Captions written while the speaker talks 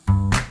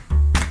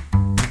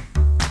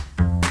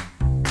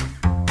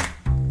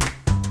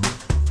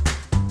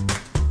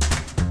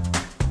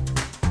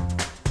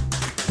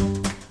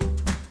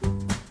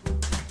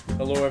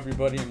Hello,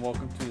 everybody, and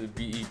welcome to the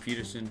B.E.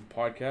 Peterson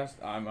podcast.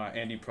 I'm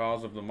Andy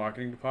Prowls of the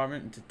marketing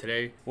department, and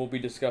today we'll be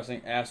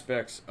discussing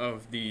aspects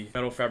of the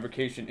metal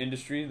fabrication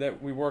industry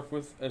that we work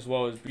with, as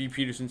well as B.E.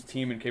 Peterson's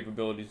team and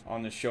capabilities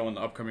on this show in the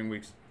upcoming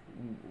weeks.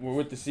 We're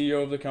with the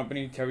CEO of the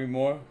company, Terry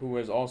Moore, who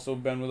has also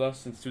been with us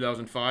since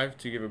 2005,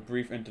 to give a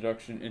brief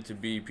introduction into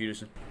B.E.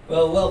 Peterson.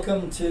 Well,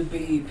 welcome to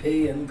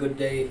BEP and good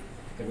day,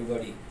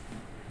 everybody.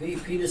 B.E.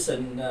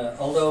 Peterson,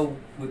 although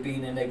we've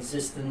been in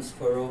existence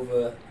for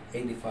over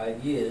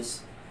 85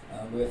 years,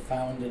 we were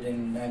founded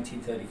in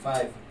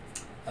 1935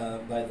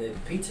 by the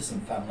Peterson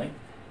family.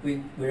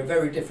 We're a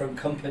very different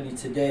company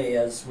today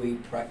as we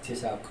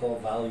practice our core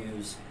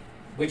values,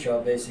 which are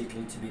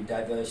basically to be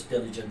diverse,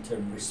 diligent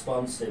and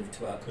responsive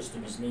to our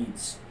customers'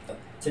 needs.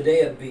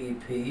 Today at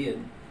BEP,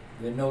 and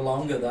we're no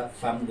longer that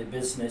family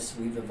business,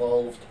 we've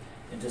evolved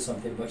into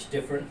something much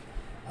different,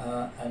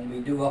 and we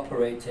do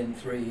operate in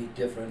three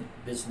different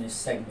business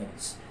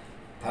segments.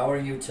 Power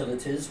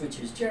utilities, which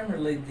is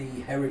generally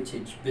the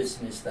heritage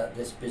business that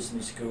this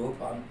business grew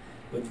up on,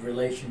 with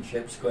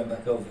relationships going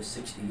back over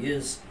 60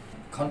 years.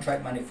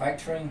 Contract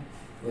manufacturing,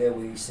 where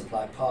we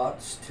supply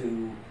parts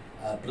to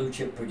a blue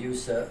chip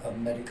producer of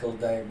medical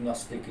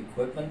diagnostic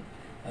equipment.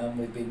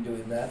 We've been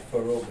doing that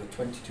for over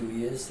 22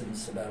 years,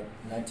 since about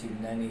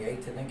 1998,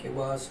 I think it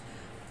was.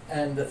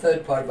 And the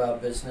third part of our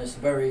business,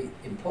 very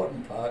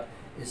important part,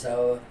 is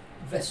our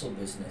vessel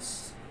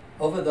business.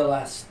 Over the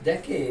last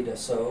decade or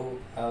so,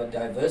 our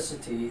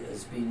diversity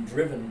has been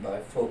driven by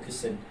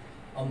focusing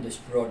on this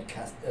broad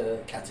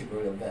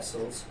category of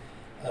vessels,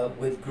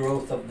 with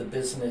growth of the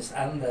business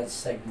and that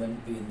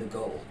segment being the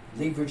goal.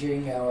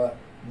 Leveraging our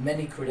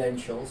many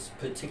credentials,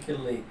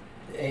 particularly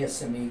the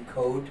ASME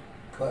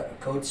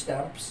code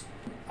stamps,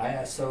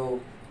 ISO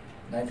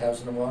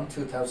 9001,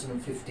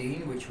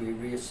 2015, which we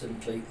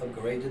recently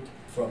upgraded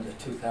from the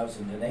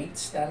 2008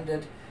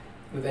 standard.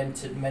 We've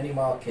entered many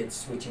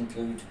markets, which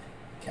include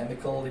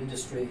chemical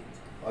industry,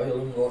 oil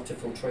and water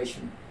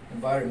filtration,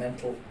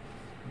 environmental,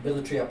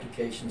 military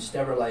applications,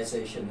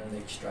 sterilization and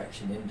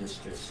extraction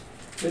industries.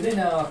 Within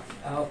our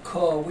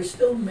core, we're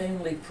still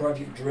mainly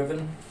project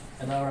driven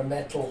and are a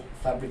metal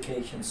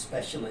fabrication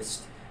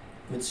specialist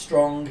with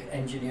strong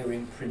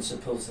engineering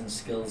principles and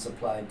skills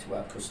applied to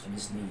our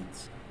customers'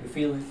 needs. We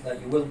feel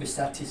that you will be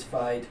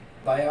satisfied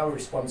by our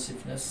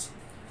responsiveness,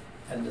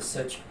 and as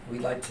such we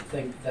like to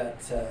think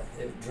that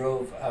it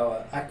drove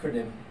our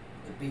acronym.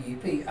 The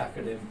BEP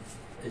acronym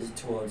is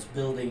towards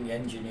building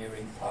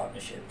engineering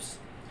partnerships.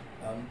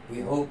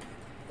 We hope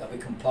that we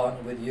can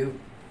partner with you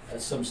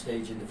at some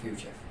stage in the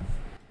future.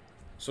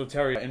 So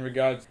Terry, in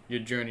regards to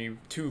your journey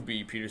to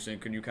B.E. Peterson,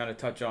 can you kind of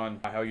touch on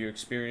how your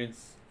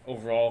experience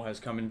overall has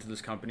come into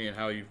this company and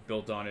how you've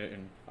built on it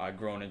and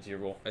grown into your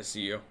role as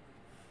CEO?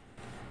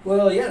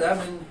 Well, yeah,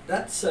 I mean,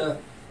 that's a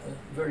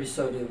very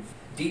sort of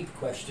deep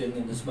question,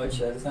 in as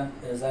much as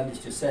Andy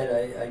just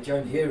said, I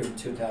joined here in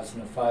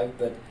 2005,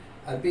 but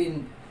I've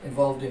been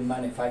involved in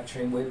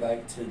manufacturing way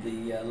back to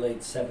the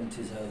late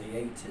 70s,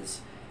 early 80s.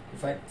 In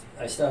fact,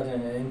 I started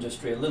in an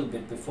industry a little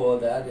bit before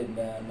that in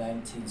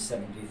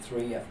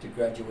 1973 after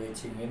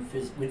graduating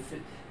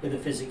with a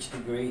physics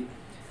degree,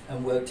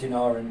 and worked in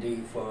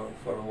R&D for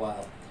a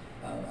while.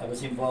 I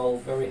was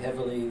involved very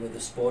heavily with a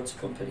sports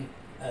company,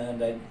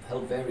 and I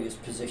held various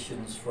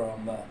positions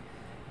from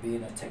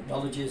being a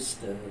technologist,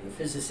 the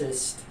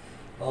physicist,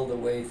 all the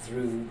way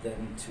through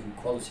then to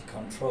quality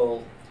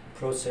control,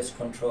 process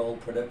control,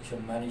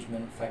 production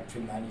management,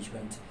 factory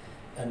management,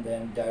 and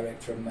then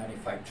director of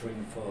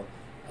manufacturing for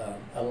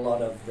a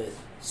lot of the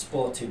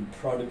sporting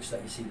products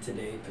that you see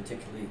today,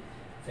 particularly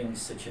things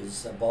such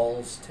as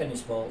balls,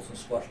 tennis balls and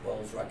squash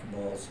balls,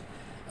 racquetballs,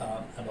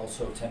 and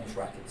also tennis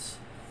rackets.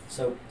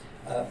 So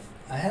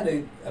I had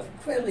a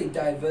fairly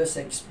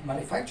diverse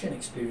manufacturing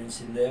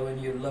experience in there when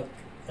you look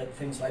at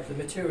things like the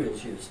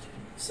materials used.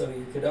 So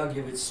you could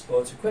argue it's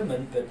sports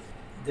equipment, but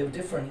there were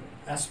different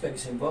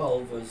aspects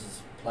involved.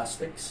 Was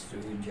plastics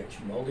through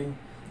injection molding,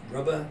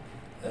 rubber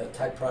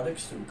type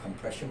products through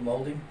compression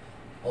molding,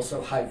 also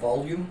high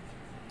volume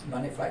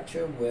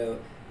manufacture, where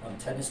on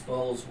tennis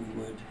balls we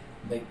would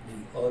make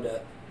the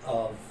order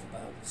of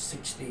about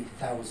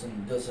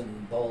 60,000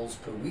 dozen balls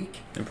per week.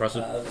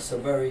 Impressive. So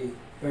very,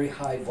 very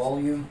high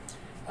volume.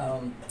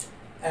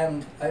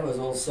 And I was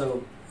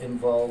also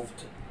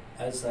involved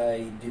as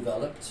I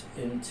developed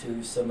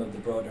into some of the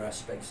broader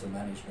aspects of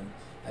management.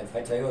 In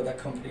fact, I owe that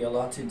company a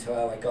lot into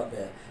how I got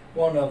there.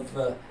 One of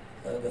the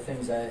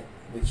things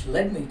which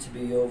led me to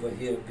be over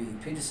here at B.E.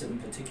 Peterson,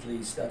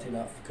 particularly starting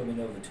off coming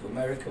over to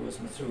America, was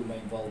through my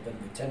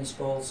involvement with tennis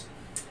balls.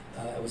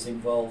 I was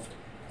involved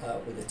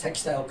with a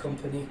textile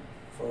company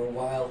for a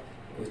while,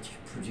 which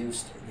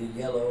produced the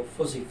yellow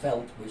fuzzy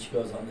felt which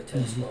goes on the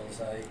tennis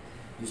balls. I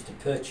used to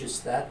purchase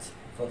that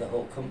for the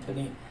whole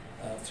company.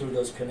 Through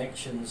those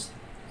connections,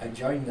 I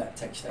joined that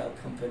textile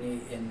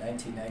company in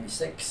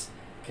 1996,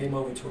 came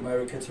over to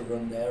America to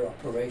run their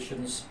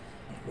operations,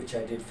 which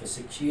I did for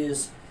 6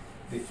 years,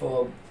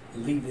 before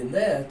leaving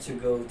there to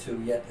go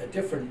to yet a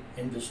different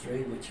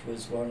industry, which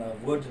was one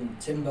of wood and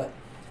timber,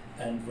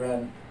 and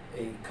ran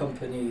a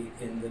company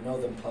in the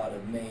northern part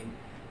of Maine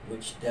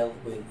which dealt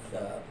with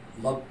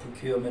log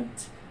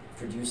procurement,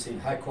 producing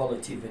high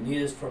quality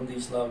veneers from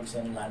these logs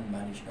and land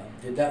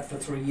management. Did that for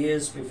 3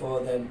 years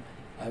before then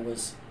I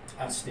was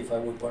asked if I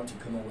would want to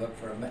come and work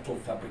for a metal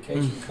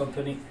fabrication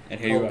company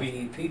called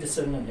B.E.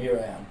 Peterson, and here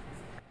I am.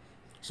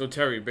 So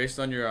Terry, based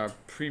on your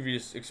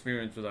previous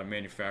experience with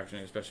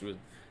manufacturing, especially with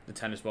the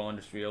tennis ball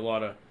industry, a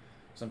lot of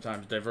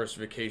sometimes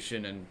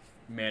diversification and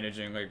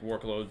managing like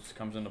workloads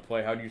comes into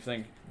play. How do you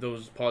think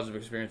those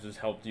positive experiences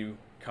helped you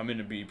come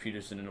into B.E.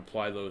 Peterson and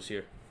apply those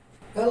here?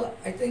 Well,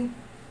 I think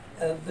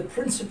the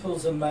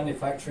principles of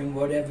manufacturing,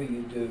 whatever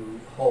you do,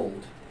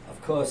 hold.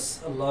 Of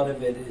course, a lot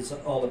of it is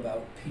all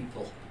about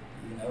people.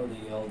 You know,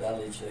 the old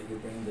adage that you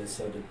bring the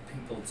sort of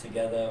people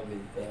together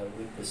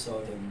with the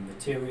sort of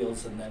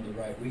materials and then the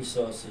right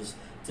resources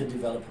to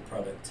develop a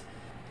product.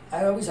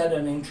 I always had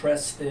an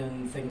interest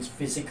in things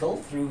physical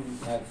through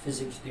my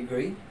physics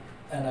degree,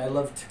 and I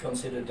love to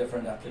consider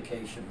different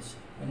applications.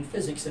 And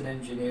physics and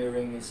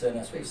engineering in certain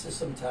aspects are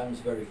sometimes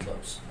very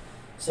close.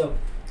 So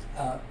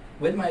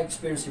with my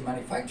experience in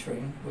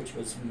manufacturing, which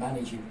was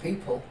managing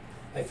people,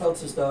 I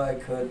felt as though I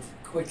could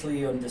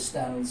quickly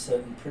understand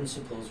certain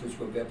principles which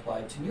would be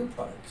applied to new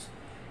products.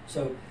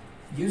 So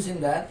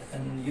using that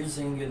and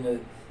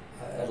using,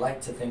 I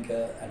like to think,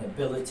 an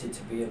ability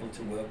to be able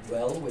to work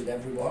well with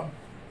everyone,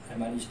 I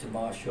managed to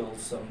marshal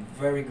some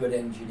very good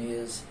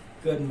engineers,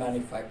 good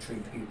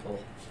manufacturing people,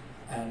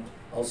 and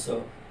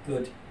also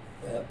good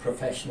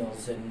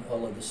professionals in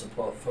all of the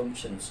support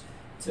functions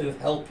to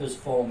help us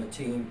form a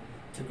team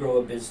to grow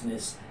a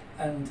business.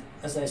 And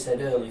as I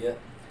said earlier,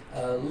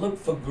 look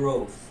for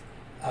growth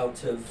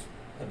out of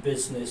a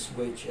business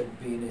which had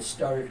been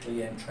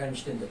historically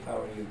entrenched in the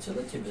power and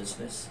utility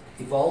business,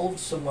 evolved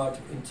somewhat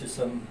into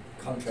some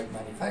contract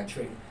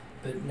manufacturing,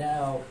 but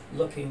now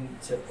looking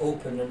to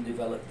open and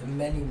develop the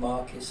many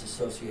markets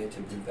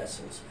associated with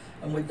vessels,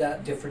 and with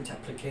that different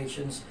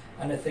applications,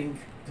 and I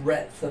think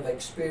breadth of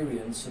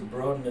experience and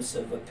broadness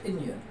of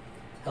opinion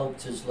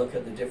helped us look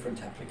at the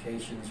different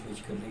applications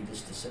which could lead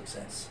us to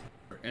success.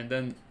 And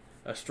then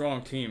a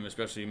strong team,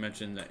 especially you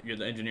mentioned that you're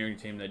the engineering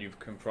team that you've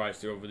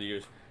comprised over the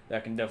years,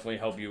 that can definitely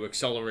help you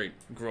accelerate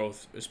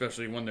growth,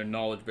 especially when their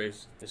knowledge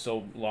base is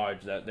so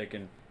large that they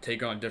can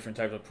take on different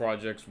types of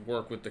projects,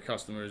 work with the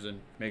customers, and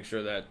make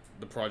sure that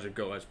the project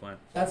goes as planned.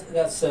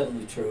 That's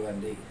certainly true,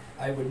 Andy.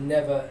 I would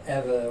never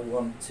ever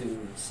want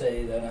to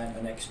say that I'm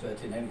an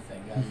expert in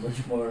anything. I'm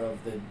much more of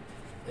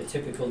the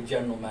typical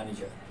general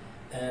manager.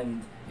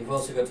 And you've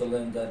also got to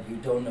learn that you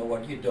don't know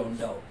what you don't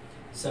know.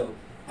 So,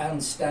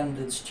 and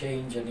standards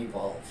change and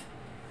evolve.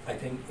 I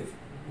think if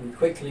we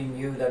quickly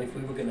knew that if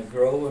we were going to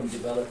grow and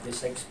develop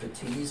this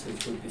expertise,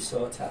 which would be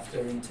sought after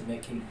into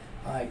making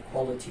high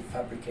quality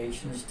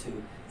fabrications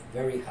to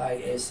very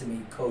high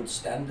ASME code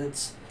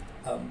standards,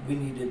 we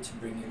needed to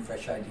bring in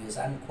fresh ideas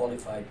and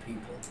qualified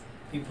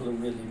people who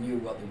really knew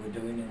what they were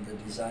doing in the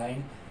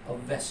design of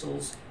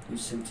vessels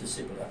which suited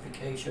civil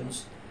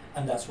applications,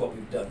 and that's what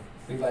we've done.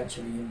 We've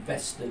actually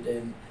invested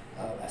in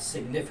a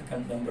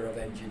significant number of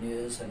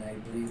engineers, and I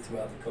believe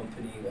throughout the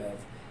company we have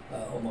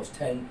almost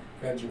 10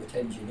 graduate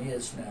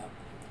engineers now,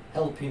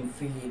 helping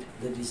feed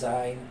the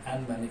design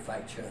and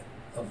manufacture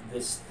of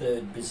this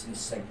third business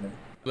segment.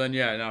 Then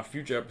in our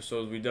future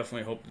episodes, we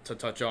definitely hope to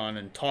touch on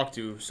and talk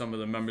to some of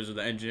the members of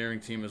the engineering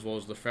team as well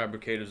as the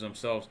fabricators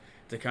themselves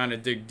to kind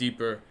of dig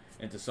deeper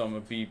into some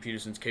of B.E.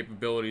 Peterson's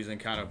capabilities and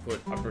kind of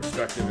put a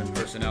perspective and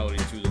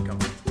personality to the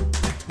company.